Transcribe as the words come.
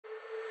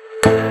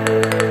We're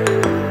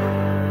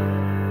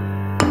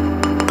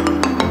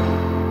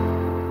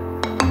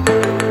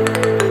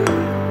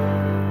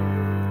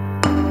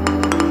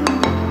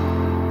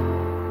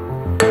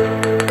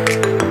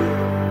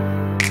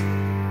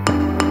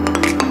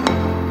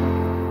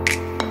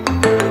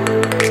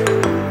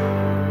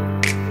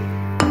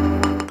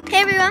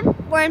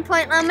in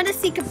Point Loma to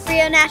see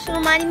Cabrillo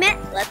National Monument.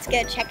 Let's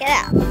go check it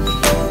out.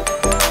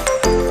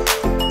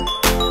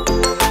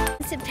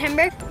 In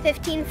September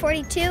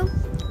 1542,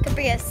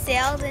 Cabrillo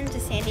sailed into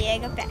San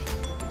Diego Bay.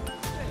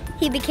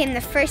 He became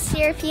the first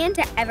European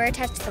to ever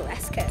touch the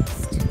West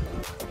Coast.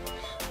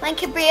 When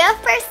Cabrillo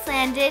first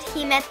landed,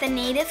 he met the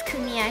native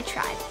Kumeyaay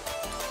tribe.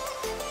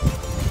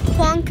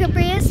 Juan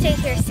Cabrillo stayed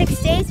here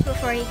 6 days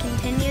before he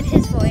continued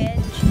his voyage.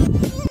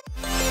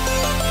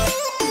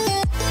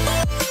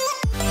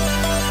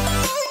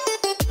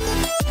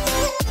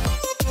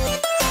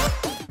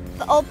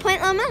 The Old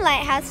Point Loma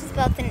Lighthouse was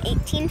built in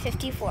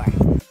 1854.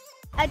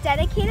 A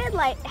dedicated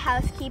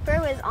lighthouse keeper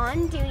was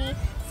on duty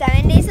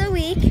 7 days a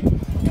week,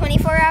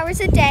 24 hours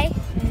a day,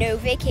 no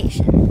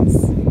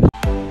vacations.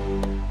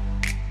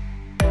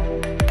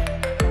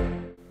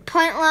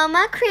 Point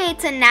Loma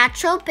creates a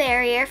natural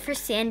barrier for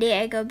San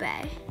Diego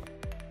Bay.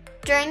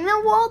 During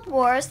the World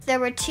Wars, there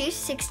were two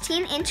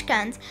 16-inch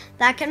guns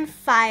that can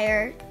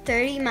fire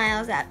 30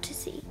 miles out to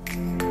sea.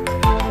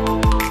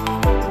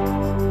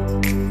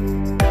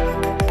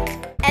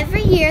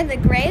 Every year, the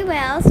gray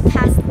whales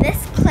pass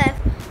this cliff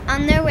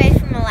on their way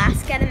from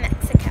Alaska to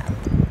Mexico.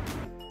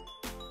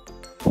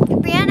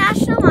 Cabrillo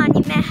National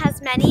Monument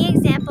has many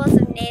examples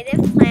of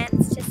native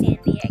plants to San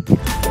Diego.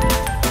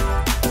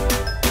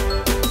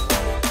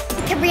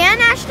 Cabrillo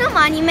National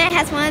Monument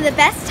has one of the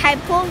best tide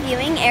pool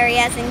viewing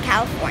areas in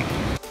California.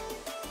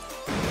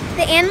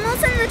 The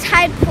animals in the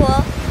tide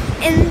pool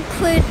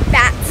include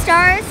bat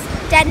stars,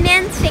 dead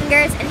man's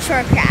fingers, and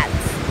shore crabs.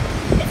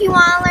 If you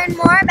want to learn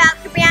more about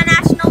Cabrillo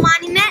National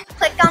Monument,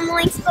 click on the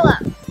links below.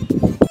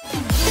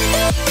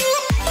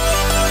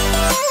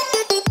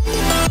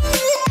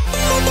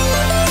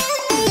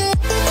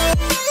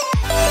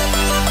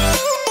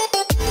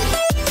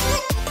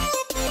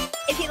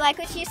 If you like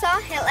what you saw,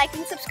 hit like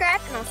and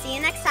subscribe, and I'll see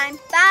you next time.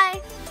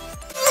 Bye!